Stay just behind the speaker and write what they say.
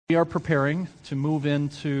We are preparing to move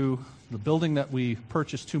into the building that we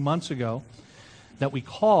purchased 2 months ago that we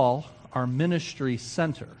call our ministry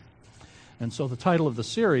center. And so the title of the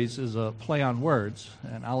series is a play on words,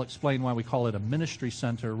 and I'll explain why we call it a ministry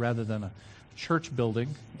center rather than a church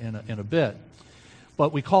building in a bit.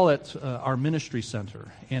 But we call it our ministry center.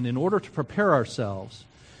 And in order to prepare ourselves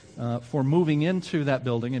for moving into that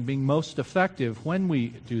building and being most effective when we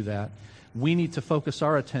do that, we need to focus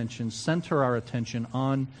our attention, center our attention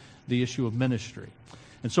on the issue of ministry.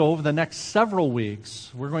 And so over the next several weeks,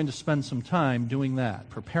 we're going to spend some time doing that,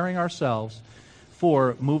 preparing ourselves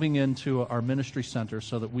for moving into our ministry center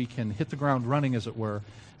so that we can hit the ground running, as it were,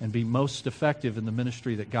 and be most effective in the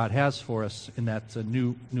ministry that God has for us in that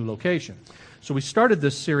new location. So we started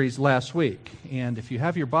this series last week, and if you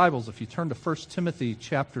have your Bibles, if you turn to 1 Timothy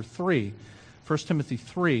chapter 3, 1 Timothy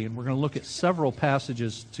 3, and we're going to look at several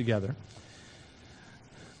passages together.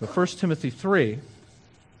 But 1 Timothy 3,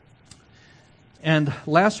 and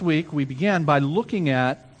last week we began by looking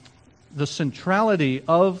at the centrality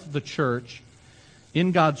of the church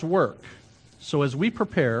in God's work. So as we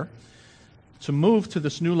prepare to move to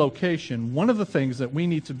this new location, one of the things that we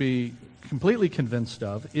need to be completely convinced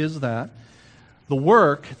of is that the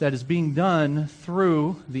work that is being done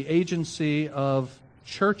through the agency of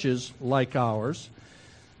churches like ours,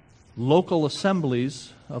 local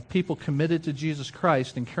assemblies of people committed to Jesus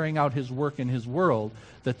Christ and carrying out His work in His world,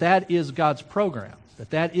 that is God's program,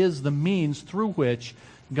 that is the means through which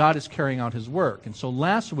God is carrying out His work. And so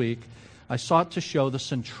last week, I sought to show the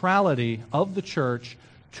centrality of the church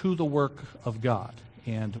to the work of God.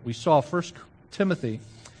 And we saw 1 Timothy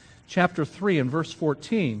chapter 3 and verse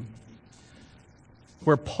 14,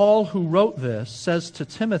 where Paul, who wrote this, says to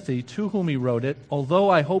Timothy, to whom he wrote it, "Although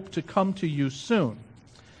I hope to come to you soon,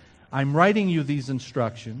 I'm writing you these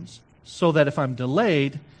instructions so that if I'm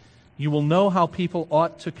delayed, you will know how people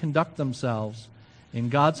ought to conduct themselves in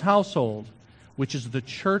God's household, which is the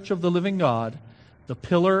church of the living God, the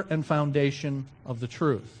pillar and foundation of the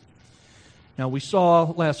truth." Now, we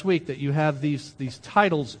saw last week that you have these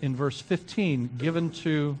titles in verse 15 given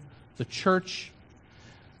to the church.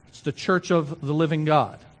 It's the church of the living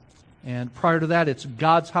God. And prior to that, it's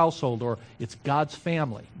God's household, or it's God's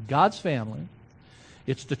family. God's family.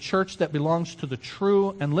 It's the church that belongs to the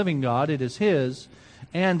true and living God. It is His,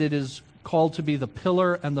 and it is called to be the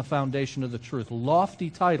pillar and the foundation of the truth. Lofty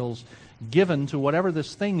titles given to whatever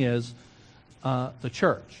this thing is, the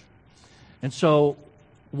church. And so,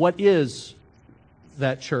 what is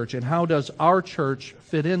that church, and how does our church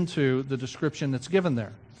fit into the description that's given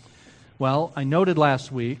there? Well, I noted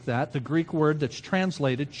last week that the Greek word that's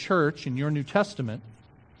translated church in your New Testament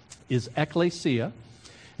is ekklesia.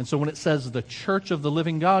 And so when it says the church of the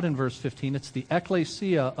living God in verse 15, it's the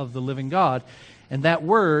ekklesia of the living God. And that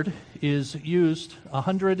word is used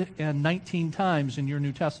 119 times in your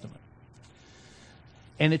New Testament.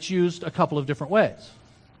 And it's used a couple of different ways.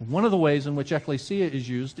 One of the ways in which ekklesia is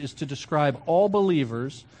used is to describe all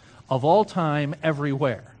believers of all time,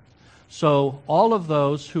 everywhere. So all of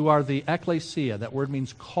those who are the ekklesia, that word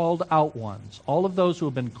means called out ones, all of those who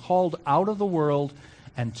have been called out of the world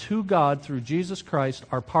and to God through Jesus Christ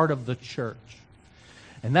are part of the church.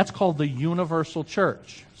 And that's called the universal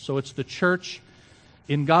church. So it's the church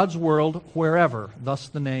in God's world wherever, thus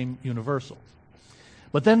the name universal.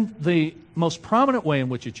 But then the most prominent way in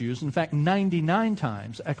which it's used, in fact 99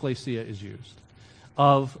 times ekklesia is used,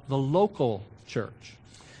 of the local church.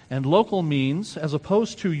 And local means, as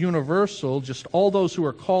opposed to universal, just all those who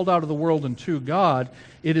are called out of the world and to God,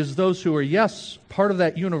 it is those who are, yes, part of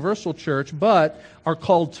that universal church, but are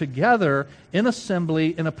called together in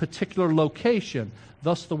assembly in a particular location,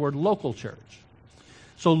 thus the word local church.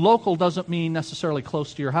 So local doesn't mean necessarily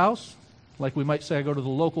close to your house. Like we might say, I go to the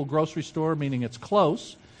local grocery store, meaning it's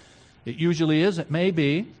close. It usually is, it may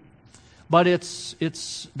be. But it's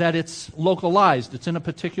localized. It's in a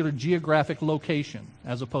particular geographic location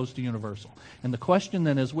as opposed to universal. And the question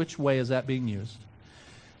then is, which way is that being used?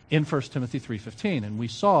 In 1 Timothy 3:15. And we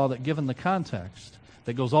saw that given the context,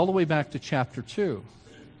 that goes all the way back to chapter 2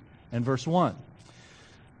 and verse 1,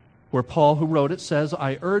 where Paul, who wrote it, says,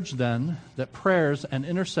 "I urge then that prayers and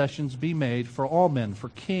intercessions be made for all men, for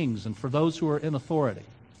kings, and for those who are in authority."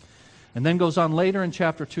 And then goes on later in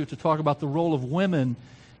chapter 2 to talk about the role of women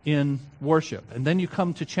in worship. And then you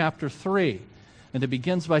come to chapter 3, and it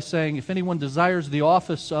begins by saying, if anyone desires the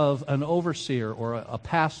office of an overseer or a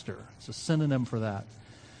pastor, it's a synonym for that.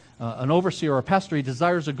 An overseer or a pastor, he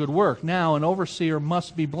desires a good work. Now, an overseer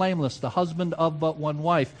must be blameless, the husband of but one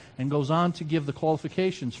wife, and goes on to give the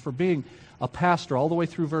qualifications for being a pastor all the way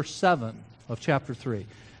through verse 7 of chapter 3.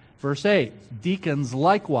 Verse 8, deacons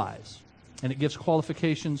likewise. and it gives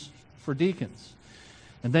qualifications for deacons.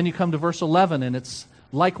 And then you come to verse 11, and it's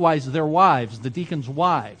likewise their wives, the deacons'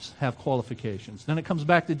 wives, have qualifications. Then it comes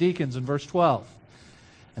back to deacons in verse 12.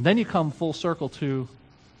 And then you come full circle to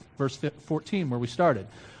verse 14, where we started.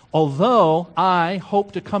 Although I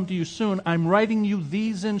hope to come to you soon, I'm writing you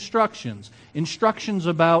these instructions. Instructions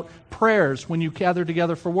about prayers when you gather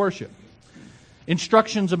together for worship.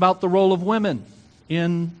 Instructions about the role of women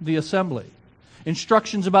in the assembly.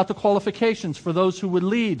 Instructions about the qualifications for those who would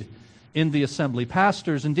lead in the assembly,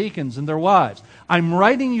 pastors and deacons and their wives. I'm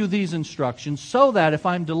writing you these instructions so that if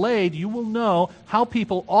I'm delayed, you will know how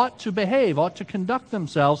people ought to behave, ought to conduct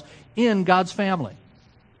themselves in God's family.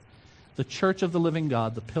 The church of the living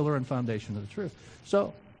God, the pillar and foundation of the truth.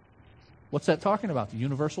 So, what's that talking about? The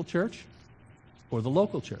universal church or the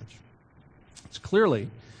local church? It's clearly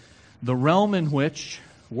the realm in which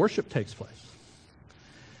worship takes place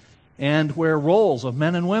and where roles of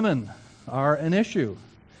men and women are an issue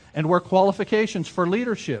and where qualifications for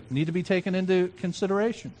leadership need to be taken into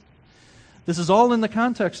consideration. This is all in the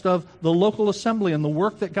context of the local assembly and the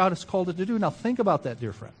work that God has called it to do. Now think about that,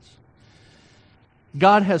 dear friends.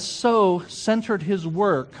 God has so centered His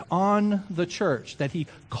work on the church that He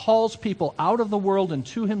calls people out of the world and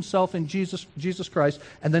to Himself in Jesus Christ,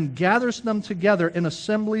 and then gathers them together in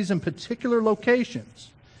assemblies in particular locations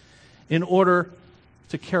in order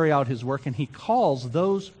to carry out His work. And He calls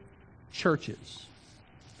those churches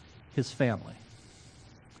His family.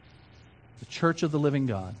 The church of the living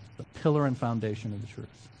God, the pillar and foundation of the truth.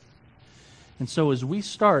 And so as we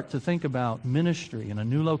start to think about ministry in a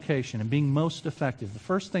new location and being most effective, the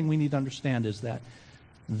first thing we need to understand is that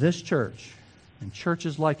this church and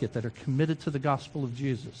churches like it that are committed to the gospel of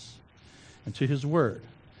Jesus and to His word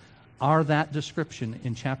are that description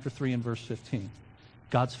in chapter 3 and verse 15.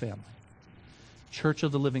 God's family. Church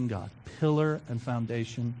of the living God. Pillar and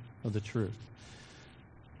foundation of the truth.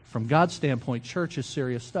 From God's standpoint, church is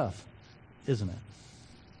serious stuff, isn't it?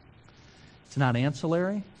 It's not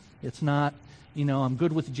ancillary. It's not, I'm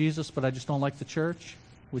good with Jesus, but I just don't like the church,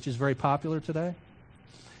 which is very popular today.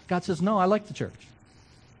 God says, no, I like the church.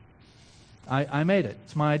 I made it.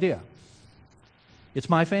 It's my idea. It's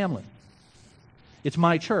my family. It's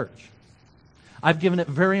my church. I've given it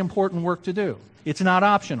very important work to do. It's not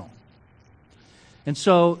optional. And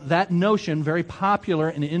so that notion, very popular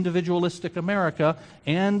in individualistic America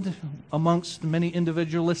and amongst many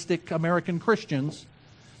individualistic American Christians,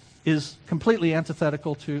 is completely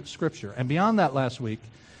antithetical to Scripture. And beyond that last week,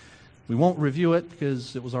 we won't review it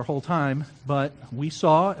because it was our whole time, but we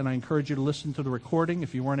saw, and I encourage you to listen to the recording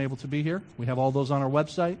if you weren't able to be here. We have all those on our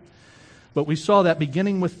website. But we saw that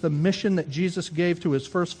beginning with the mission that Jesus gave to His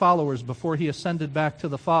first followers before He ascended back to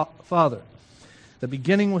the Father. The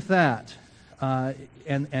beginning with that,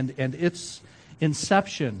 and its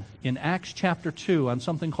inception in Acts chapter 2 on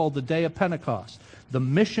something called the Day of Pentecost. The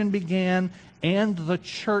mission began and the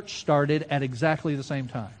church started at exactly the same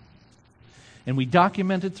time. And we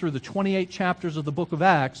documented through the 28 chapters of the book of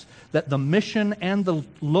Acts that the mission and the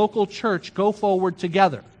local church go forward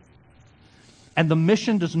together. And the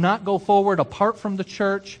mission does not go forward apart from the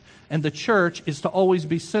church, and the church is to always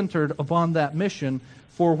be centered upon that mission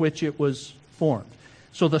for which it was formed.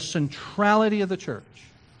 So the centrality of the church,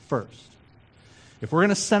 first. If we're going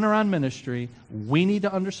to center on ministry, we need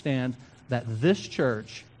to understand that this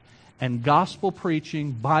church and gospel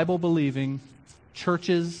preaching, Bible believing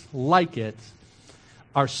churches like it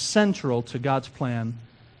are central to God's plan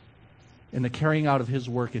in the carrying out of His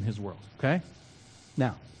work in His world. Okay?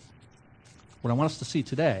 Now, what I want us to see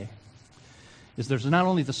today is there's not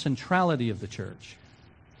only the centrality of the church,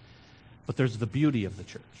 but there's the beauty of the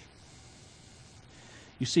church.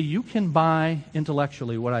 You see, you can buy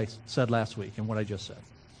intellectually what I said last week and what I just said.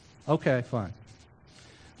 Okay, fine.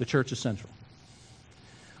 The church is central.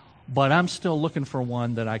 But I'm still looking for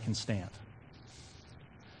one that I can stand.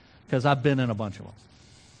 Because I've been in a bunch of them.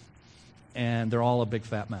 And they're all a big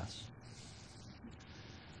fat mess.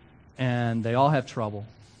 And they all have trouble.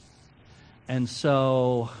 And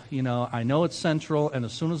so, I know it's central, and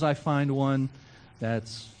as soon as I find one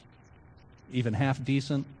that's even half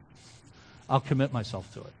decent, I'll commit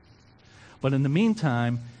myself to it. But in the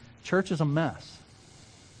meantime, church is a mess.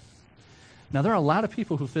 Now, there are a lot of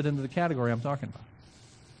people who fit into the category I'm talking about.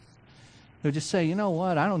 They'll just say, you know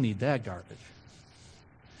what, I don't need that garbage.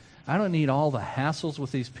 I don't need all the hassles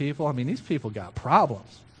with these people. I mean, these people got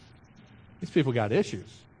problems. These people got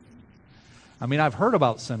issues. I mean, I've heard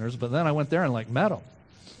about sinners, but then I went there and met them.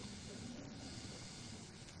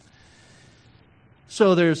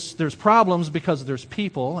 So there's problems because there's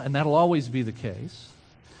people, and that'll always be the case.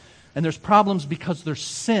 And there's problems because there's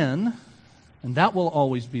sin, and that will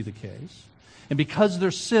always be the case. And because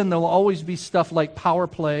there's sin, there will always be stuff like power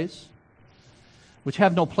plays, which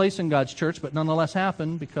have no place in God's church, but nonetheless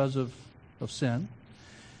happen because of sin.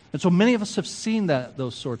 And so many of us have seen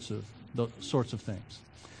those sorts of things.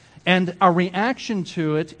 And our reaction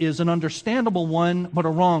to it is an understandable one, but a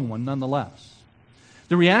wrong one nonetheless.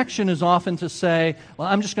 The reaction is often to say, well,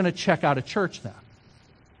 I'm just going to check out of church then.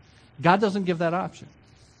 God doesn't give that option.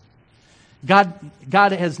 God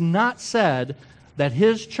has not said that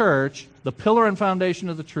His church, the pillar and foundation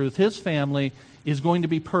of the truth, His family, is going to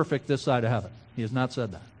be perfect this side of heaven. He has not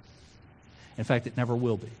said that. In fact, it never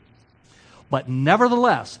will be. But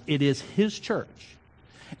nevertheless, it is His church.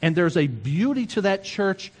 And there's a beauty to that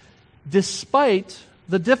church despite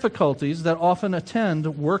the difficulties that often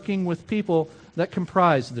attend working with people that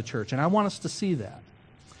comprise the church. And I want us to see that.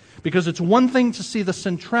 Because it's one thing to see the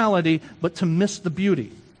centrality, but to miss the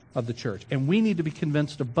beauty of the church. And we need to be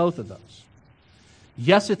convinced of both of those.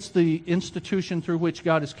 Yes, it's the institution through which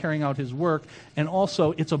God is carrying out His work, and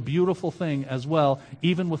also it's a beautiful thing as well,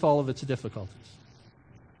 even with all of its difficulties.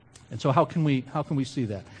 And so how can we see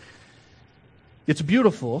that? It's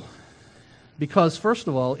beautiful because, first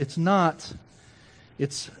of all, it's not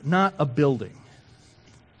a building.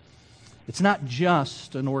 It's not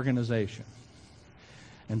just an organization.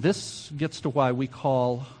 And this gets to why we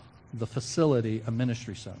call the facility a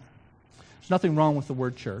ministry center. There's nothing wrong with the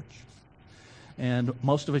word church. And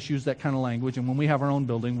most of us use that kind of language. And when we have our own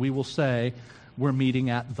building, we will say we're meeting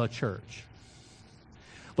at the church.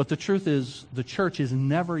 But the truth is, the church is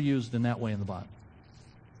never used in that way in the Bible.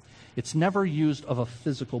 It's never used of a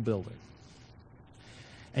physical building.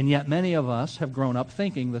 And yet many of us have grown up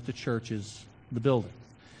thinking that the church is the building.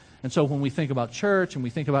 And so when we think about church and we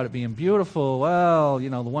think about it being beautiful, well,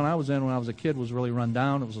 the one I was in when I was a kid was really run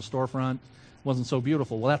down. It was a storefront. It wasn't so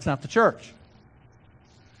beautiful. Well, that's not the church.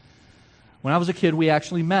 When I was a kid, we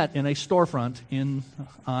actually met in a storefront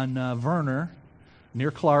on Verner, near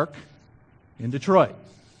Clark, in Detroit.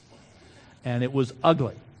 And it was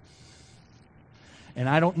ugly. And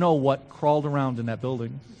I don't know what crawled around in that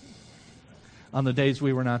building on the days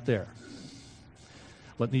we were not there.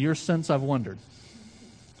 But in the years since, I've wondered.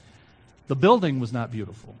 The building was not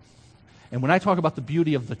beautiful. And when I talk about the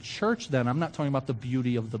beauty of the church then, I'm not talking about the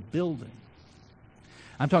beauty of the building.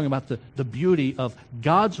 I'm talking about the beauty of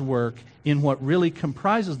God's work in what really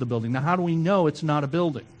comprises the building. Now, how do we know it's not a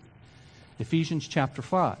building? Ephesians chapter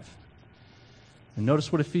 5. And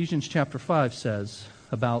notice what Ephesians chapter 5 says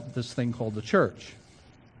about this thing called the church.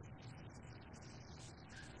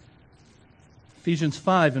 Ephesians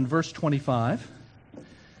 5 and verse 25.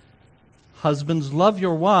 Husbands, love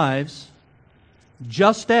your wives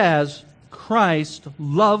just as Christ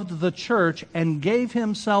loved the church and gave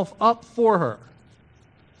Himself up for her,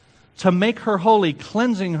 to make her holy,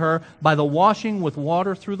 cleansing her by the washing with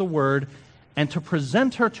water through the word, and to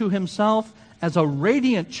present her to Himself as a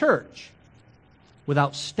radiant church,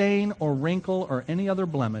 without stain or wrinkle or any other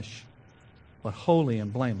blemish, but holy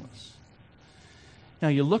and blameless. Now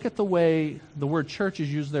you look at the way the word church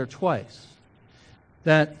is used there twice.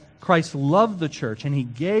 That Christ loved the church and He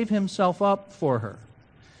gave Himself up for her.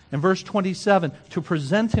 In verse 27, to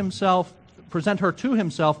present her to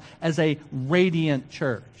Himself as a radiant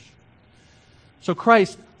church. So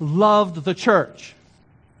Christ loved the church.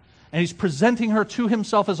 And He's presenting her to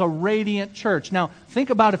Himself as a radiant church. Now, think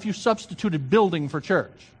about if you substituted building for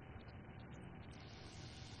church.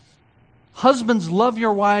 Husbands, love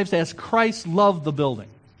your wives as Christ loved the building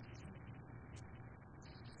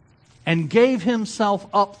and gave Himself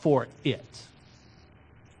up for it,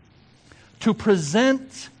 to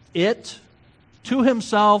present it to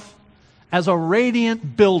Himself as a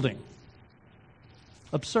radiant building.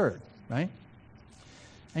 Absurd, right?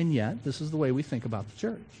 And yet, this is the way we think about the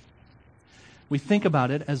church. We think about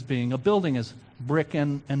it as being a building, as brick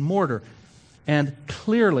and mortar. And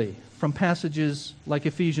clearly, from passages like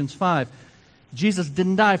Ephesians 5, Jesus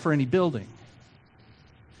didn't die for any building.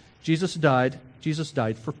 Jesus died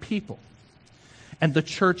for people. And the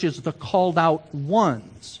church is the called out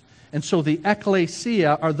ones. And so the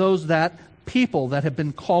ecclesia are those that people that have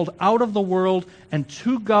been called out of the world and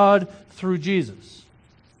to God through Jesus.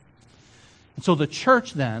 And so the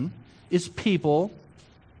church then is people,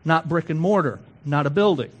 not brick and mortar, not a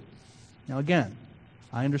building. Now again,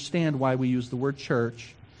 I understand why we use the word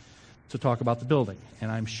church to talk about the building.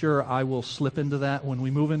 And I'm sure I will slip into that when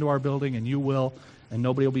we move into our building, and you will, and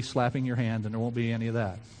nobody will be slapping your hand, and there won't be any of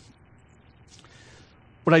that.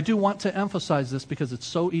 But I do want to emphasize this because it's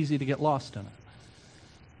so easy to get lost in it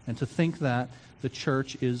and to think that the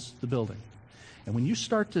church is the building. And when you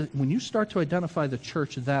start to identify the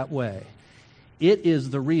church that way, it is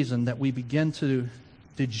the reason that we begin to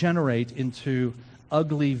degenerate into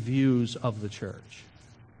ugly views of the church.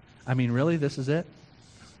 I mean, really, this is it?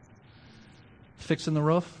 Fixing the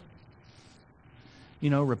roof?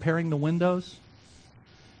 Repairing the windows?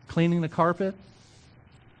 Cleaning the carpet?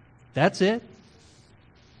 That's it?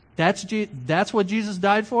 That's what Jesus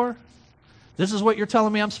died for? This is what you're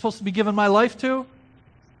telling me I'm supposed to be giving my life to?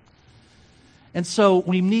 And so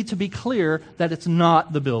we need to be clear that it's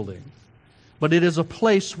not the building, but it is a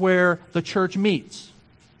place where the church meets.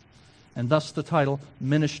 And thus the title,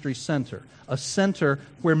 Ministry Center. A center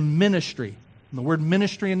where ministry, and the word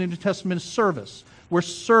ministry in the New Testament is service, where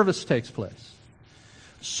service takes place.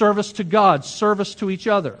 Service to God, service to each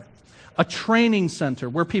other. A training center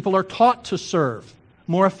where people are taught to serve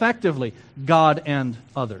more effectively God and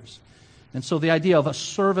others. And so the idea of a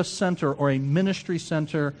service center or a ministry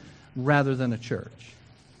center rather than a church.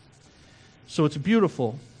 So it's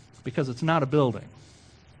beautiful because it's not a building.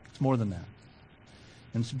 It's more than that.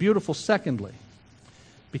 And it's beautiful, secondly,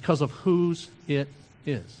 because of whose it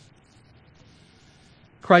is.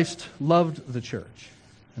 Christ loved the church.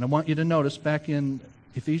 And I want you to notice back in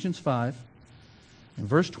Ephesians 5, in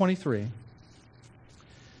verse 23,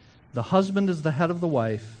 the husband is the head of the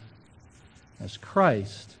wife, as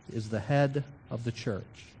Christ is the head of the church.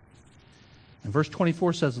 And verse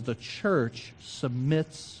 24 says that the church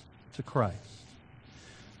submits to Christ.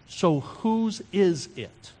 So whose is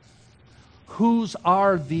it? Whose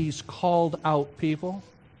are these called out people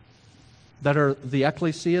that are the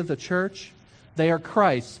ecclesia, the church? They are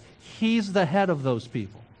Christ's. He's the head of those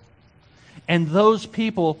people. And those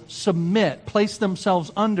people submit, place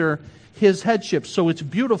themselves under His headship. So it's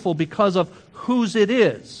beautiful because of whose it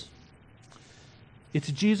is. It's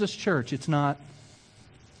Jesus' church. It's not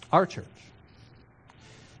our church.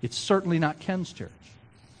 It's certainly not Ken's church.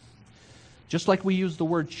 Just like we use the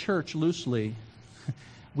word church loosely,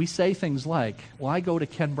 we say things like, well, I go to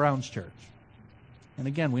Ken Brown's church. And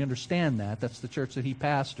again, we understand that. That's the church that he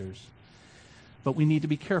pastors. But we need to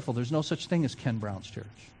be careful. There's no such thing as Ken Brown's church.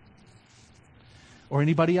 Or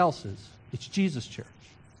anybody else's. It's Jesus' church.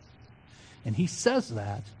 And he says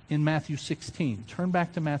that in Matthew 16. Turn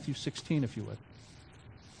back to Matthew 16, if you would.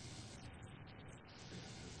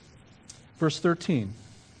 Verse 13.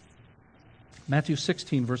 Matthew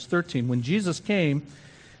 16, verse 13. When Jesus came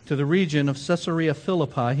to the region of Caesarea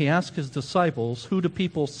Philippi, he asked his disciples, "Who do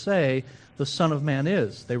people say the Son of Man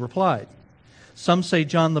is?" They replied, "Some say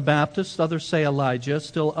John the Baptist, others say Elijah,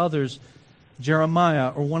 still others Jeremiah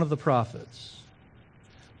or one of the prophets.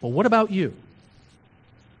 But what about you?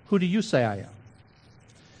 Who do you say I am?"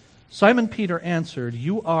 Simon Peter answered,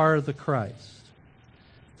 "You are the Christ,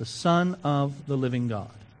 the Son of the living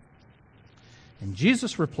God." And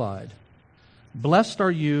Jesus replied, "Blessed are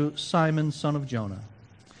you, Simon, son of Jonah.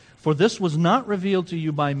 For this was not revealed to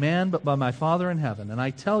you by man, but by my Father in heaven. And I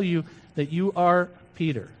tell you that you are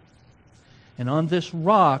Peter. And on this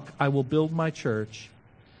rock I will build my church,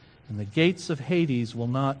 and the gates of Hades will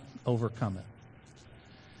not overcome it."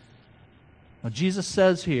 Now Jesus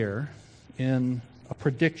says here in a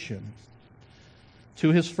prediction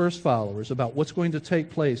to his first followers about what's going to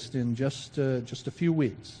take place in just a few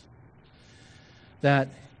weeks, that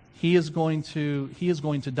he is going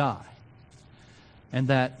to die, and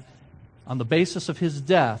that on the basis of his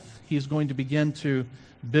death, he is going to begin to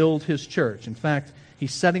build his church. In fact,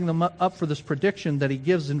 he's setting them up for this prediction that he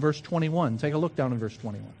gives in verse 21. Take a look down in verse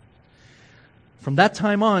 21. From that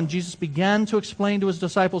time on, Jesus began to explain to his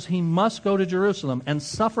disciples he must go to Jerusalem and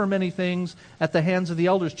suffer many things at the hands of the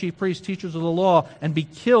elders, chief priests, teachers of the law, and be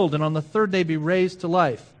killed, and on the third day be raised to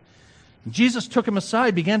life. And Jesus took him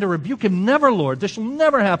aside, began to rebuke him. "Never, Lord, this shall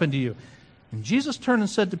never happen to you." And Jesus turned and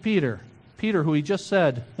said to Peter, who he just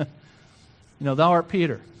said, "Thou art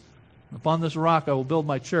Peter. Upon this rock I will build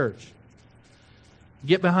my church.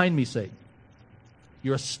 Get behind me, Satan.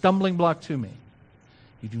 You're a stumbling block to me.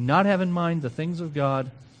 You do not have in mind the things of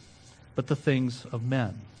God, but the things of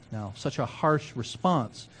men." Now, such a harsh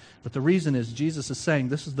response. But the reason is Jesus is saying,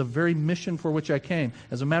 this is the very mission for which I came.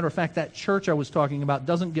 As a matter of fact, that church I was talking about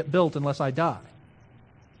doesn't get built unless I die.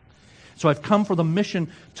 So I've come for the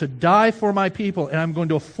mission to die for my people, and I'm going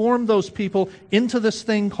to form those people into this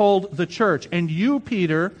thing called the church. And you,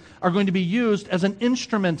 Peter, are going to be used as an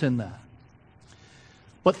instrument in that.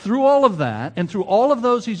 But through all of that, and through all of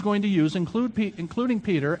those he's going to use, including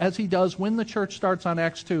Peter, as he does when the church starts on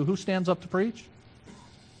Acts 2, who stands up to preach?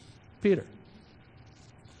 Peter.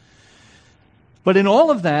 But in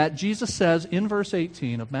all of that, Jesus says in verse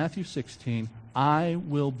 18 of Matthew 16, "I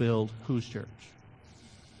will build" whose church?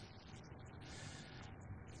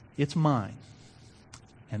 It's mine,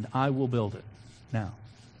 and I will build it. Now,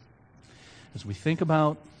 as we think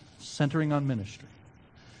about centering on ministry,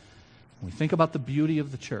 We think about the beauty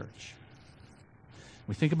of the church.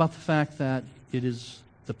 We think about the fact that it is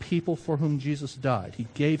the people for whom Jesus died. He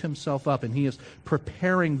gave himself up, and he is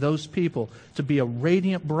preparing those people to be a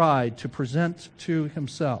radiant bride to present to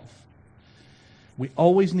himself. We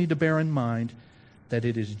always need to bear in mind that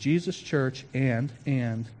it is Jesus' church, and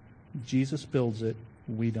Jesus builds it,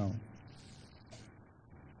 we don't.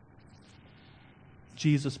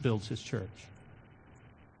 Jesus builds his church.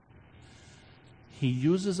 He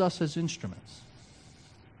uses us as instruments,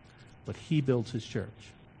 but he builds his church.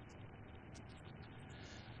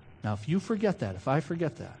 Now, if you forget that, if I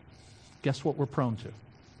forget that, guess what we're prone to?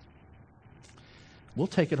 We'll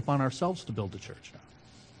take it upon ourselves to build a church now.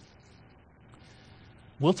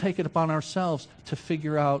 We'll take it upon ourselves to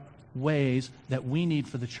figure out ways that we need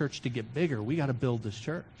for the church to get bigger. We got to build this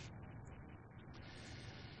church.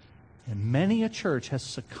 And many a church has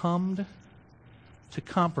succumbed to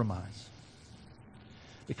compromise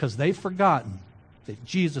because they've forgotten that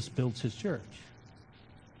Jesus builds his church.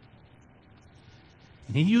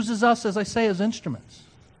 And he uses us, as I say, as instruments.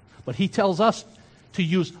 But he tells us to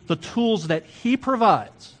use the tools that he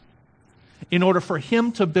provides in order for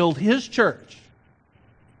him to build his church.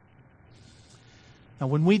 Now,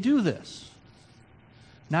 when we do this,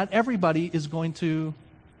 not everybody is going to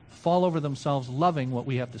fall over themselves loving what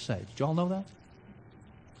we have to say. Did you all know that?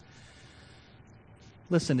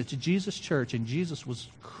 Listen, it's Jesus' church, and Jesus was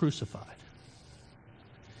crucified.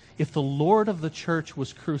 If the Lord of the church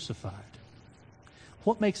was crucified,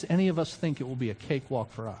 what makes any of us think it will be a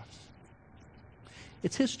cakewalk for us?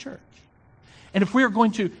 It's his church. And if we're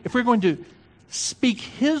going to speak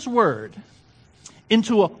his word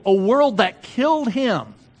into a world that killed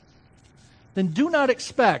him, then do not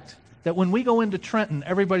expect that when we go into Trenton,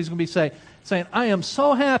 everybody's going to be saying, I am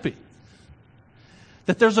so happy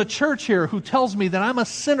that there's a church here who tells me that I'm a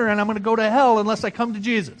sinner and I'm going to go to hell unless I come to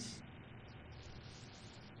Jesus.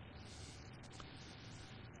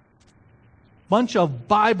 Bunch of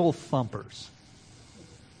Bible thumpers.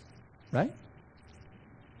 Right?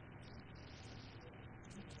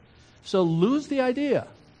 So lose the idea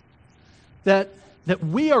that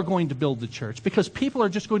we are going to build the church because people are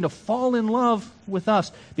just going to fall in love with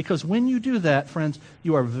us. Because when you do that, friends,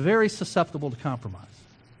 you are very susceptible to compromise.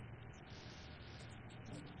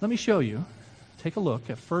 Let me show you. Take a look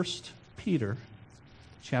at 1 Peter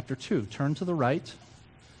chapter 2. Turn to the right,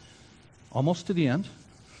 almost to the end.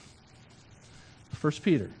 1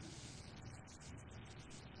 Peter.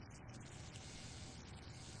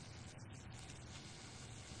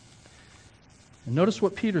 And notice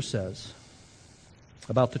what Peter says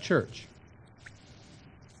about the church.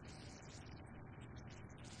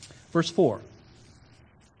 Verse 4.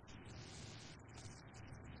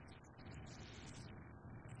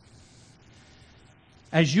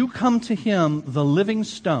 As you come to him, the living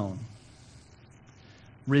stone,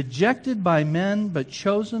 rejected by men but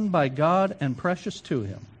chosen by God and precious to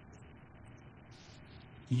him,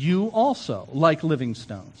 you also, like living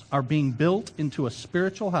stones, are being built into a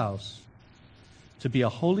spiritual house to be a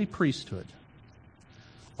holy priesthood,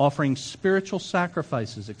 offering spiritual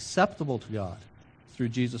sacrifices acceptable to God through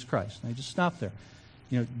Jesus Christ. Now, just stop there.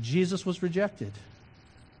 Jesus was rejected,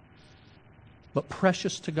 but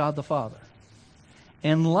precious to God the Father.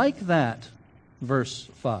 And like that, verse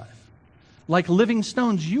 5, like living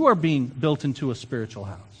stones, you are being built into a spiritual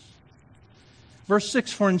house. Verse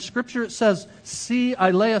 6, for in Scripture it says, see, I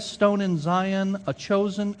lay a stone in Zion, a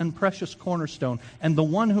chosen and precious cornerstone, and the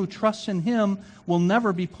one who trusts in him will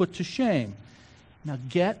never be put to shame. Now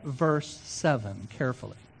get verse 7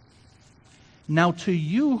 carefully. Now to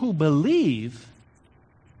you who believe,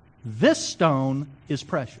 this stone is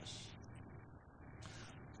precious.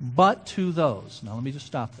 But to those, now let me just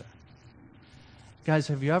stop there. Guys,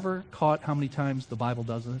 have you ever caught how many times the Bible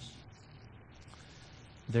does this?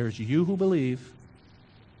 There's you who believe,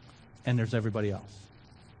 and there's everybody else.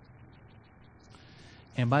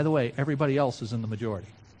 And by the way, everybody else is in the majority.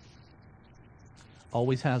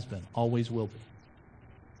 Always has been, always will be.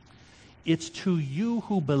 It's to you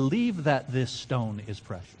who believe that this stone is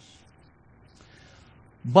precious.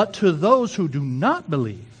 But to those who do not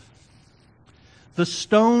believe, the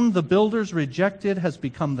stone the builders rejected has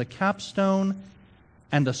become the capstone,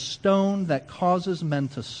 and a stone that causes men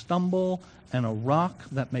to stumble, and a rock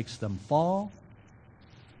that makes them fall.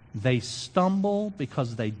 They stumble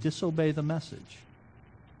because they disobey the message,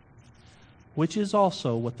 which is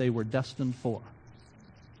also what they were destined for.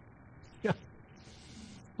 Yeah.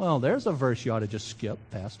 Well, there's a verse you ought to just skip,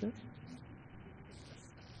 Pastor.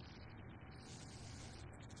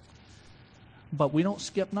 But we don't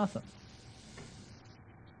skip nothing.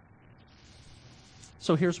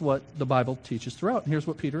 So here's what the Bible teaches throughout, and here's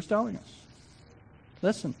what Peter's telling us.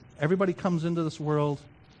 Listen, everybody comes into this world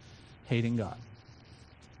hating God,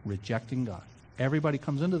 rejecting God. Everybody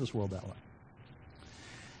comes into this world that way.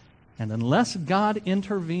 And unless God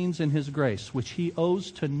intervenes in His grace, which He owes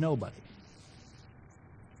to nobody,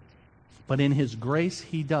 but in His grace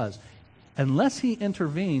He does, unless He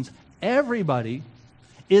intervenes, everybody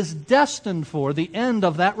is destined for the end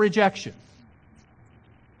of that rejection.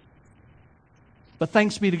 But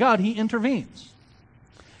thanks be to God, He intervenes.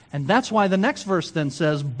 And that's why the next verse then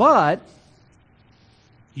says, but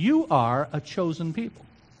you are a chosen people,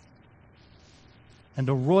 and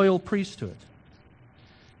a royal priesthood,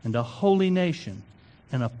 and a holy nation,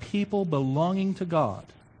 and a people belonging to God,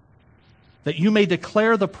 that you may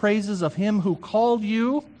declare the praises of Him who called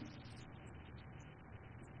you,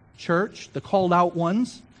 church, the called out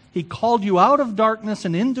ones. He called you out of darkness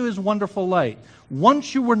and into His wonderful light.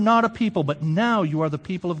 Once you were not a people, but now you are the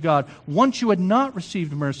people of God. Once you had not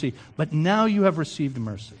received mercy, but now you have received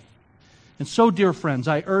mercy. And so, dear friends,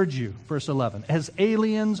 I urge you, verse 11, as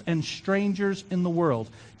aliens and strangers in the world.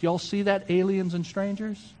 Do you all see that, aliens and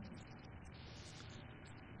strangers?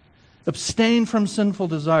 Abstain from sinful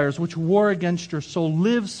desires which war against your soul.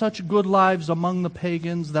 Live such good lives among the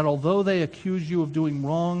pagans that although they accuse you of doing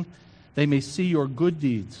wrong, they may see your good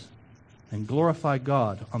deeds and glorify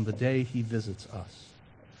God on the day He visits us.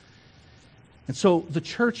 And so the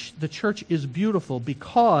church is beautiful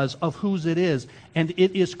because of whose it is, and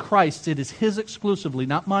it is Christ's. It is His exclusively,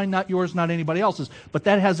 not mine, not yours, not anybody else's. But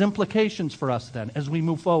that has implications for us then as we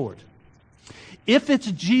move forward. If it's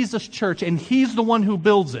Jesus' church and He's the one who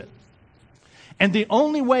builds it, and the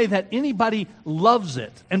only way that anybody loves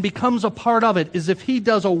it and becomes a part of it is if He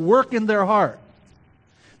does a work in their heart,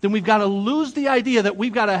 then we've got to lose the idea that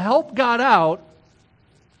we've got to help God out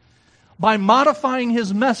by modifying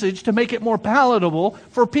His message to make it more palatable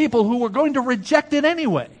for people who are going to reject it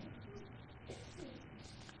anyway.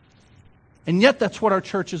 And yet that's what our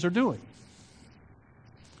churches are doing.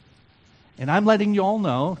 And I'm letting you all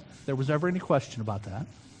know, if there was ever any question about that,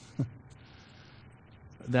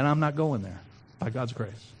 then I'm not going there, by God's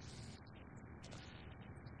grace.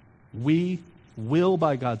 We will,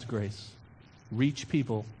 by God's grace, reach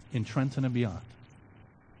people in Trenton and beyond.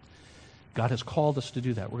 God has called us to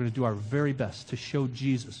do that. We're going to do our very best to show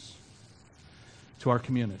Jesus to our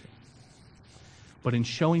community. But in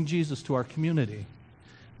showing Jesus to our community,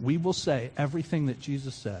 we will say everything that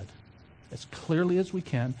Jesus said as clearly as we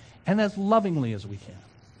can and as lovingly as we can.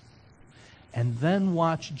 And then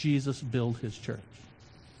watch Jesus build His church.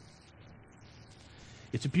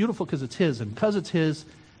 It's beautiful because it's His, and because it's His,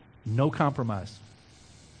 no compromise.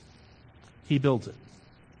 He builds it.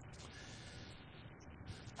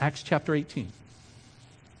 Acts chapter 18.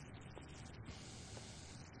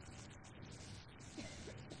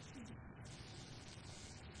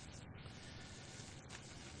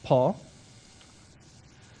 Paul,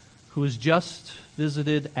 who has just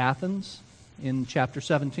visited Athens in chapter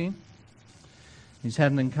 17. He's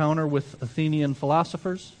had an encounter with Athenian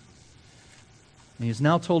philosophers. And he is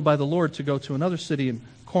now told by the Lord to go to another city in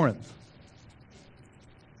Corinth.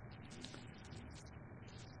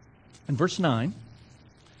 In verse 9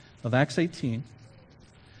 of Acts 18,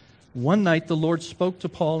 one night the Lord spoke to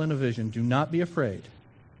Paul in a vision, "Do not be afraid.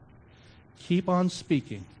 Keep on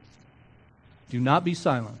speaking. Do not be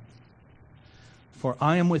silent, for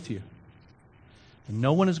I am with you. And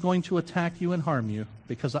no one is going to attack you and harm you,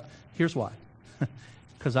 because here's why.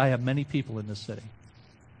 Because I have many people in this city."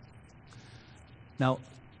 Now,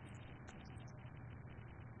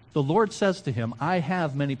 the Lord says to him, "I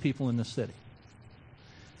have many people in this city."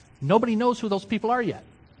 Nobody knows who those people are yet.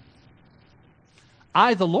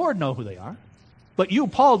 I, the Lord, know who they are, but you,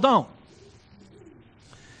 Paul, don't.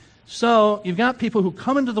 So you've got people who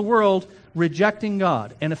come into the world rejecting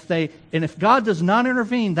God, and if God does not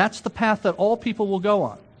intervene, that's the path that all people will go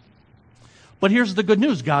on. But here's the good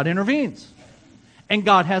news: God intervenes, and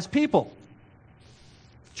God has people.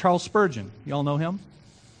 Charles Spurgeon, you all know him?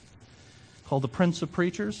 Called the Prince of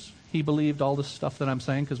Preachers. He believed all this stuff that I'm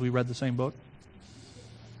saying because we read the same book.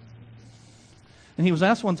 And he was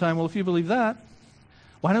asked one time, "Well, if you believe that,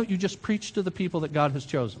 why don't you just preach to the people that God has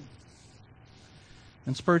chosen?"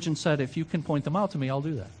 And Spurgeon said, "If you can point them out to me, I'll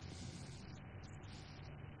do that."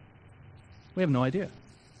 We have no idea.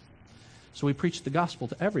 So we preach the gospel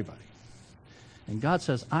to everybody. And God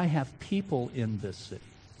says, "I have people in this city."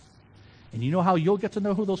 And you know how you'll get to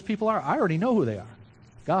know who those people are? I already know who they are.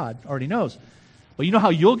 God already knows. But you know how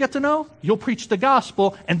you'll get to know? You'll preach the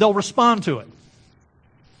gospel, and they'll respond to it.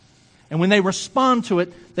 And when they respond to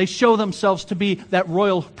it, they show themselves to be that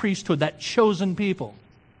royal priesthood, that chosen people.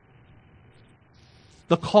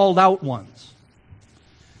 the called out ones.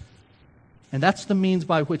 And that's the means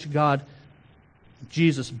by which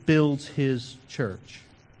Jesus builds his church.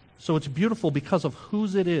 So it's beautiful because of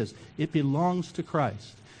whose it is. It belongs to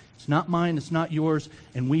Christ. It's not mine, it's not yours,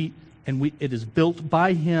 and it is built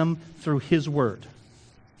by him through his word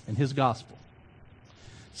and his gospel.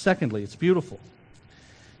 Secondly, it's beautiful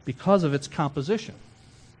because of its composition.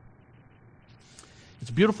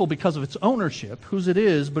 It's beautiful because of its ownership, whose it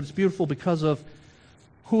is, but it's beautiful because of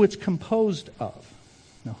who it's composed of.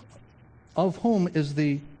 Now, of whom is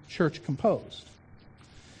the church composed?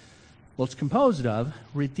 Well, it's composed of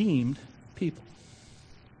redeemed people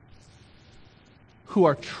who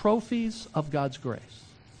are trophies of God's grace.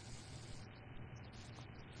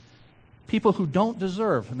 People who don't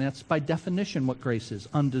deserve, and that's by definition what grace is,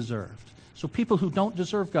 undeserved. So people who don't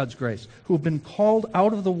deserve God's grace, who have been called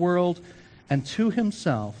out of the world and to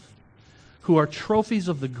himself, who are trophies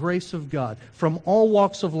of the grace of God from all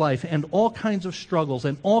walks of life and all kinds of struggles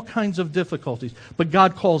and all kinds of difficulties. But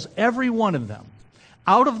God calls every one of them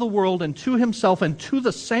out of the world and to himself and to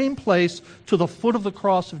the same place, to the foot of the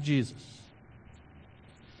cross of Jesus.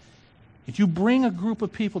 If you bring a group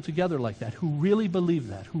of people together like that, who really believe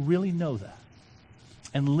that, who really know that,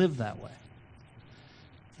 and live that way,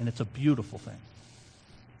 and it's a beautiful thing.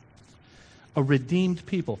 A redeemed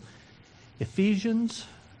people. Ephesians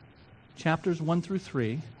chapters 1 through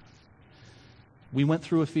 3. We went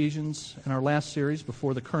through Ephesians in our last series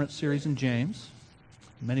before the current series in James.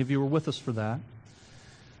 Many of you were with us for that.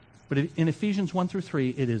 But in Ephesians 1 through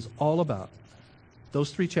 3, it is all about,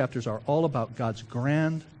 those 3 chapters are all about God's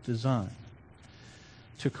grand design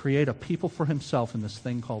to create a people for himself in this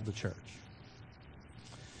thing called the church.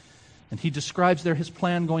 And he describes there his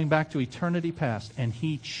plan going back to eternity past. And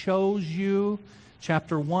he chose you,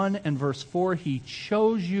 chapter 1 and verse 4, he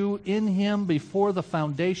chose you in him before the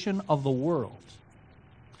foundation of the world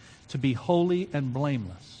to be holy and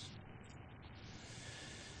blameless.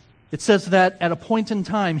 It says that at a point in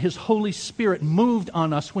time, his Holy Spirit moved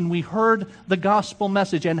on us when we heard the gospel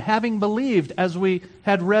message, and having believed, as we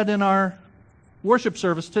had read in our worship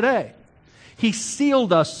service today, he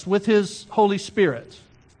sealed us with his Holy Spirit.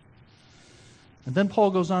 And then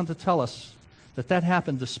Paul goes on to tell us that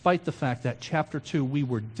happened despite the fact that, chapter 2, we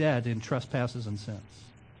were dead in trespasses and sins.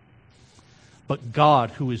 But God,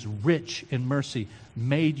 who is rich in mercy,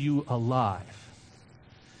 made you alive.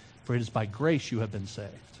 For it is by grace you have been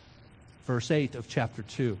saved. Verse 8 of chapter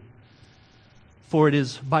 2. For it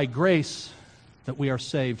is by grace that we are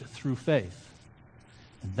saved through faith.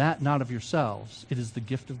 And that not of yourselves. It is the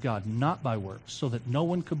gift of God, not by works, so that no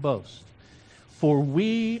one could boast. For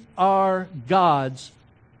we are God's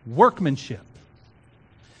workmanship.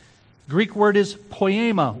 Greek word is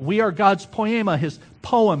poema. We are God's poema, his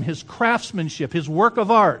poem, his craftsmanship, his work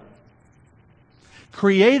of art.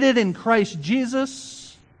 Created in Christ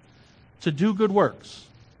Jesus to do good works,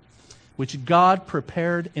 which God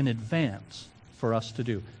prepared in advance for us to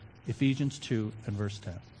do. Ephesians 2 and verse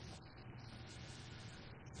 10.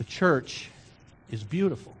 The church is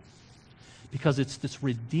beautiful because it's this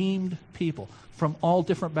redeemed people from all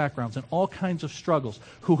different backgrounds and all kinds of struggles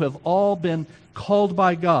who have all been called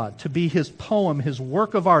by God to be his poem, his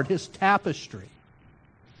work of art, his tapestry,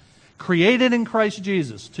 created in Christ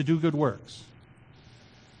Jesus to do good works,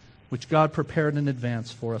 which God prepared in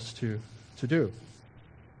advance for us to do.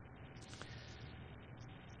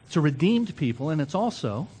 It's a redeemed people, and it's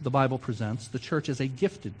also, the Bible presents, the church as a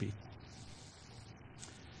gifted people.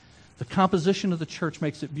 The composition of the church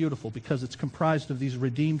makes it beautiful because it's comprised of these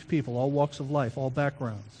redeemed people, all walks of life, all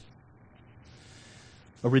backgrounds.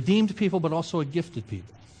 A redeemed people, but also a gifted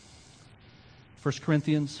people. 1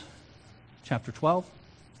 Corinthians chapter 12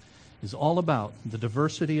 is all about the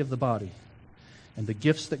diversity of the body and the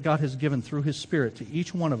gifts that God has given through his Spirit to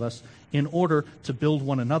each one of us in order to build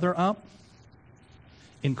one another up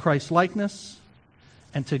in Christ's likeness,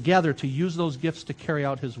 and together to use those gifts to carry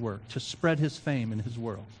out his work, to spread his fame in his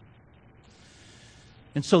world.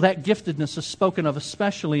 And so that giftedness is spoken of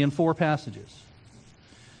especially in 4 passages.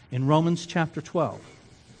 In Romans chapter 12,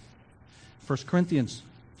 1 Corinthians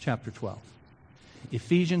chapter 12,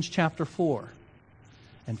 Ephesians chapter 4,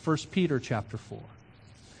 and 1 Peter chapter 4.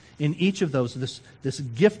 In each of those, this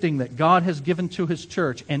gifting that God has given to his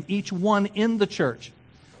church, and each one in the church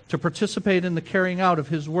to participate in the carrying out of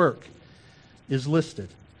his work, is listed.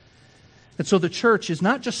 And so the church is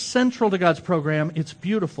not just central to God's program, it's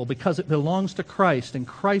beautiful because it belongs to Christ, and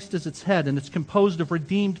Christ is its head, and it's composed of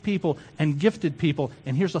redeemed people and gifted people.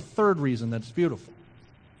 And here's a third reason that it's beautiful.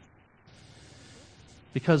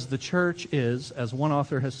 Because the church is, as one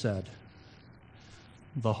author has said,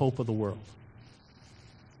 the hope of the world.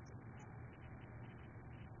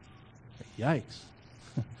 Yikes.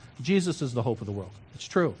 Jesus is the hope of the world. It's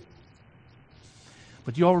true.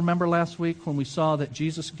 But do you all remember last week when we saw that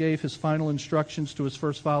Jesus gave his final instructions to his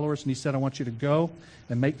first followers, and he said, I want you to go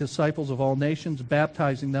and make disciples of all nations,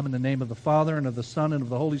 baptizing them in the name of the Father and of the Son and of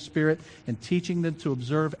the Holy Spirit, and teaching them to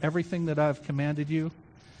observe everything that I've commanded you.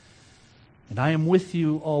 And I am with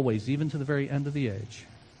you always, even to the very end of the age.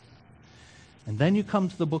 And then you come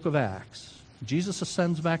to the book of Acts. Jesus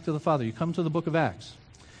ascends back to the Father. You come to the book of Acts.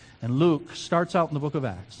 And Luke starts out in the book of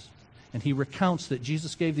Acts. And he recounts that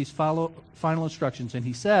Jesus gave these final instructions. And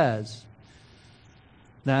he says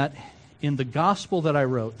that in the gospel that I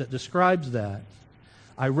wrote that describes that,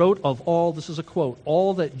 I wrote of all, this is a quote,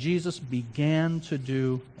 all that Jesus began to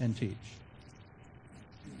do and teach.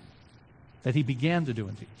 That he began to do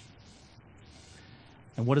and teach.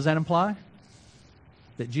 And what does that imply?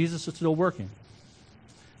 That Jesus is still working.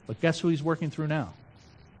 But guess who he's working through now?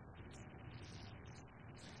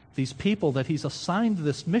 These people that he's assigned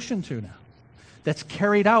this mission to now. That's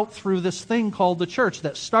carried out through this thing called the church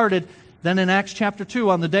that started then in Acts chapter 2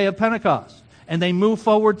 on the day of Pentecost. And they move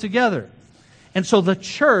forward together. And so the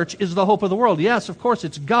church is the hope of the world. Yes, of course,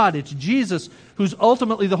 it's God, it's Jesus who's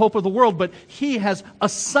ultimately the hope of the world, but he has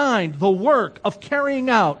assigned the work of carrying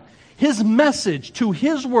out his message to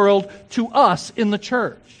his world, to us in the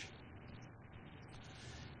church.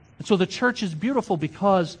 And so the church is beautiful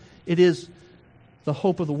because it is the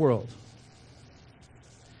hope of the world.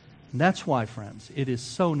 And that's why, friends, it is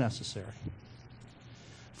so necessary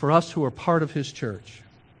for us who are part of his church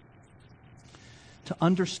to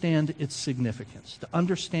understand its significance, to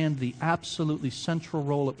understand the absolutely central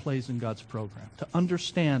role it plays in God's program, to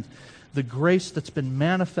understand the grace that's been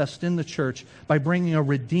manifest in the church by bringing a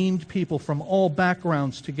redeemed people from all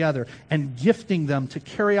backgrounds together and gifting them to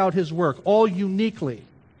carry out his work, all uniquely,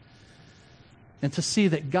 and to see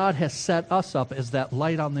that God has set us up as that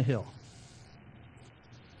light on the hill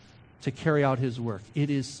to carry out his work. It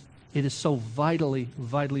is so vitally,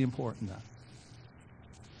 vitally important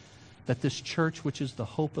that this church, which is the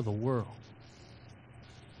hope of the world,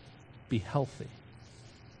 be healthy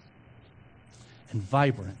and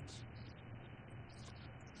vibrant.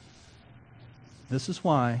 This is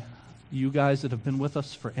why you guys that have been with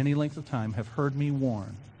us for any length of time have heard me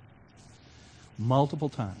warn multiple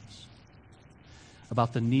times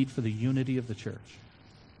about the need for the unity of the church.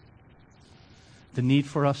 The need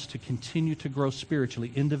for us to continue to grow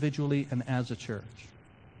spiritually, individually, and as a church.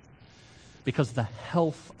 Because the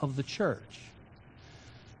health of the church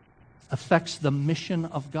affects the mission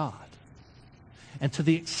of God. And to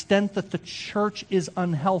the extent that the church is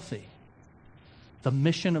unhealthy, the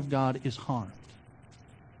mission of God is harmed.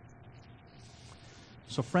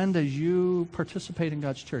 So, friend, as you participate in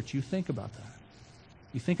God's church, you think about that.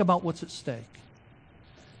 You think about what's at stake.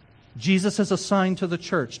 Jesus is assigned to the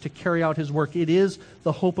church to carry out his work. It is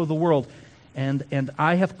the hope of the world. And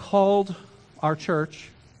I have called our church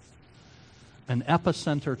an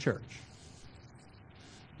epicenter church.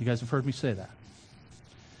 You guys have heard me say that.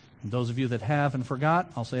 And those of you that have and forgot,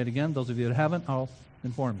 I'll say it again. Those of you that haven't, I'll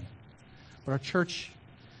inform you. But our church,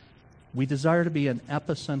 we desire to be an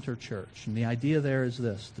epicenter church. And the idea there is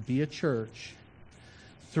this, to be a church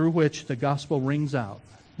through which the gospel rings out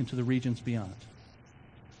into the regions beyond.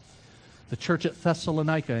 The church at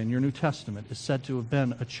Thessalonica in your New Testament is said to have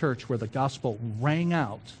been a church where the gospel rang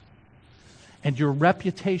out. And your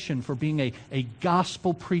reputation for being a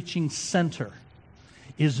gospel-preaching center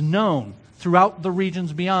is known throughout the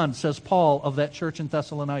regions beyond, says Paul of that church in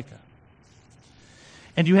Thessalonica.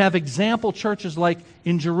 And you have example churches like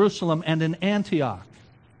in Jerusalem and in Antioch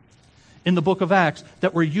in the book of Acts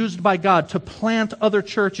that were used by God to plant other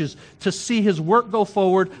churches to see his work go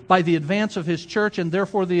forward by the advance of his church and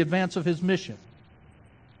therefore the advance of his mission.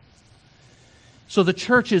 So the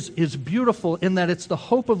church is beautiful in that it's the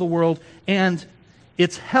hope of the world, and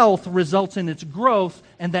its health results in its growth,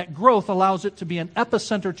 and that growth allows it to be an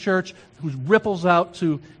epicenter church who ripples out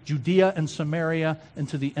to Judea and Samaria and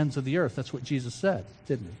to the ends of the earth. That's what Jesus said,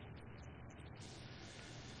 didn't he?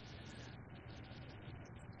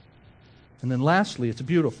 And then lastly, it's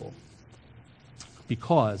beautiful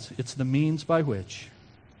because it's the means by which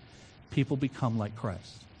people become like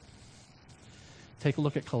Christ. Take a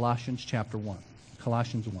look at Colossians chapter 1.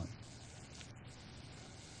 Colossians 1.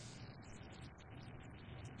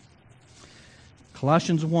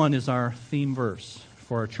 Colossians 1 is our theme verse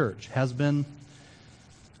for our church. Has been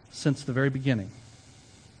since the very beginning.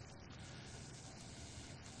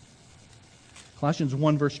 Colossians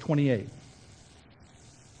 1 verse 28.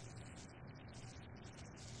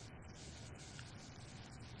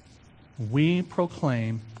 We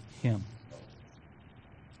proclaim him.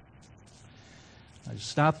 I just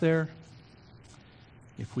stop there.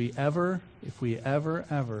 If we ever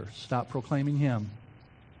stop proclaiming Him,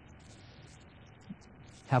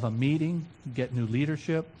 have a meeting, get new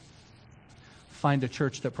leadership, find a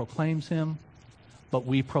church that proclaims Him, but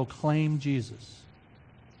we proclaim Jesus.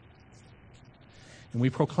 And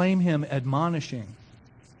we proclaim Him admonishing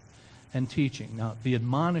and teaching. Now, the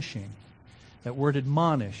admonishing, that word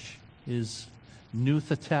admonish is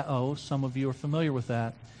noutheteo. Some of you are familiar with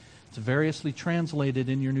that. It's variously translated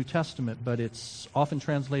in your New Testament, but it's often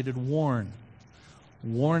translated warn,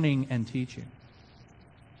 warning and teaching.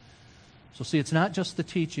 So see, it's not just the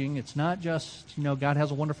teaching. It's not just, God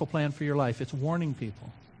has a wonderful plan for your life. It's warning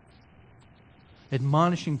people,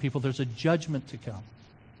 admonishing people. There's a judgment to come.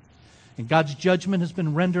 And God's judgment has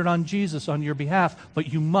been rendered on Jesus on your behalf,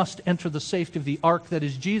 but you must enter the safety of the ark that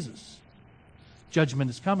is Jesus. Judgment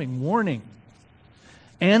is coming. Warning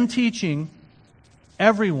and teaching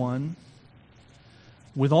everyone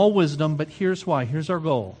with all wisdom, but here's why. Here's our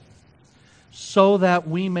goal. So that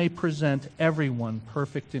we may present everyone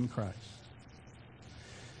perfect in Christ.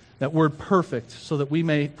 That word perfect, so that we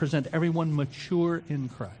may present everyone mature in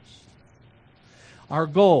Christ. Our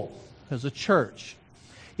goal as a church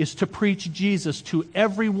is to preach Jesus to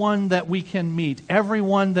everyone that we can meet,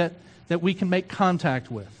 everyone that we can make contact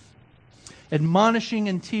with. Admonishing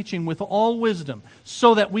and teaching with all wisdom,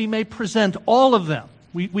 so that we may present all of them.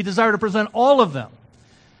 We desire to present all of them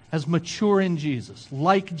as mature in Jesus,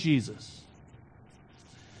 like Jesus.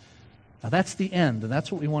 Now that's the end, and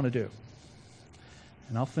that's what we want to do.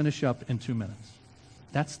 And I'll finish up in 2 minutes.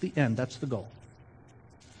 That's the end, that's the goal.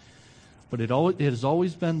 But it has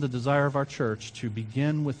always been the desire of our church to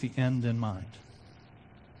begin with the end in mind.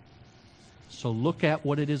 So look at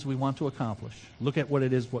what it is we want to accomplish. Look at what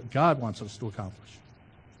it is what God wants us to accomplish.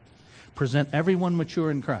 Present everyone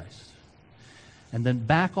mature in Christ. And then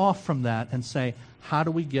back off from that and say, how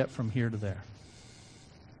do we get from here to there?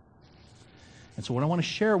 And so what I want to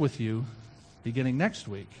share with you, beginning next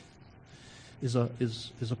week, is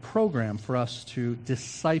a program for us to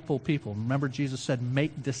disciple people. Remember, Jesus said,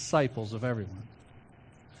 make disciples of everyone.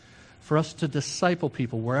 For us to disciple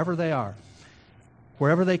people wherever they are,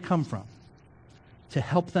 wherever they come from, to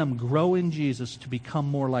help them grow in Jesus, to become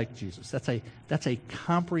more like Jesus. That's a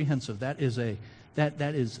comprehensive. That is a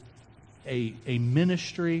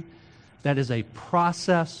ministry. That is a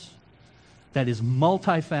process. That is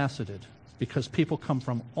multifaceted, because people come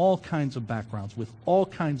from all kinds of backgrounds with all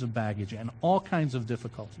kinds of baggage and all kinds of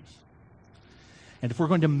difficulties. And if we're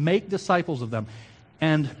going to make disciples of them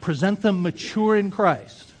and present them mature in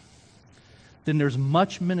Christ, then there's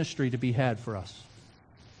much ministry to be had for us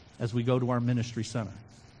as we go to our ministry center.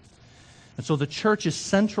 And so the church is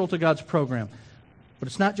central to God's program. But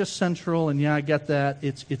it's not just central, and I get that.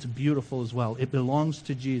 It's beautiful as well. It belongs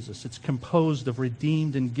to Jesus. It's composed of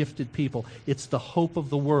redeemed and gifted people. It's the hope of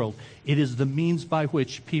the world. It is the means by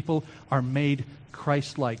which people are made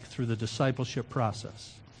Christ-like through the discipleship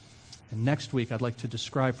process. And next week, I'd like to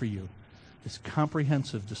describe for you this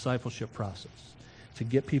comprehensive discipleship process to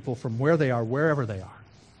get people from where they are, wherever they are,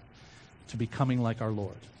 to becoming like our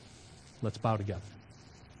Lord. Let's bow together.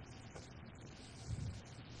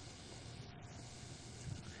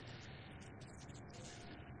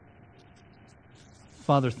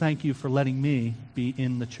 Father, thank you for letting me be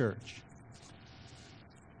in the church,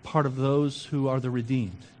 part of those who are the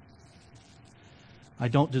redeemed. I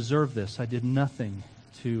don't deserve this. I did nothing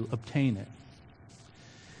to obtain it.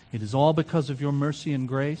 It is all because of your mercy and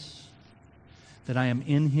grace that I am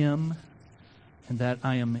in Him and that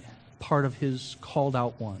I am part of His called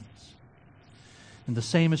out ones. And the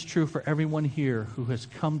same is true for everyone here who has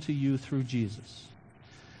come to you through Jesus.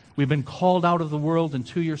 We've been called out of the world and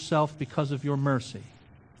to yourself because of your mercy.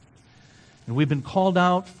 And we've been called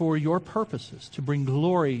out for your purposes, to bring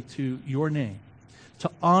glory to your name,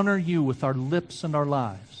 to honor you with our lips and our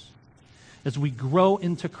lives as we grow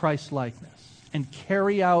into Christ-likeness and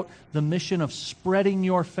carry out the mission of spreading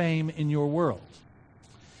your fame in your world.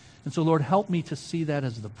 And so, Lord, help me to see that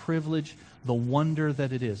as the privilege, the wonder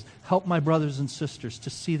that it is. Help my brothers and sisters to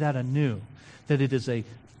see that anew, that it is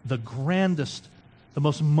the grandest, the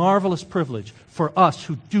most marvelous privilege for us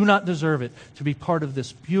who do not deserve it to be part of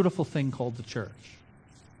this beautiful thing called the church.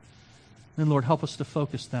 And Lord, help us to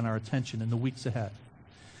focus then our attention in the weeks ahead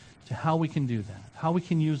to how we can do that, how we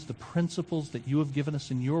can use the principles that you have given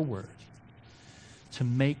us in your word to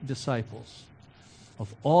make disciples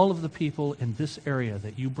of all of the people in this area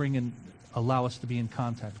that you bring in, allow us to be in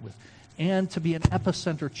contact with, and to be an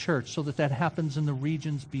epicenter church so that that happens in the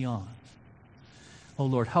regions beyond. Oh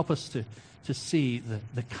Lord, help us to see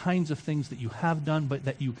the kinds of things that you have done, but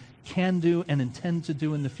that you can do and intend to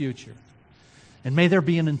do in the future. And may there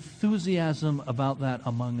be an enthusiasm about that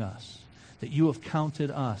among us, that you have counted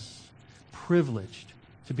us privileged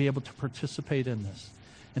to be able to participate in this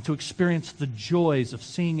and to experience the joys of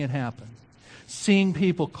seeing it happen, seeing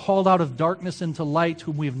people called out of darkness into light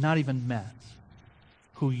whom we have not even met,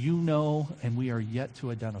 who you know and we are yet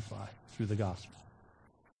to identify through the gospel.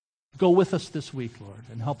 Go with us this week, Lord,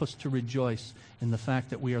 and help us to rejoice in the fact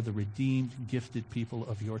that we are the redeemed, gifted people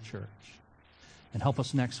of your church. And help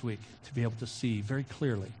us next week to be able to see very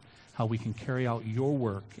clearly how we can carry out your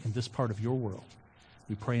work in this part of your world.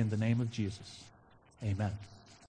 We pray in the name of Jesus. Amen.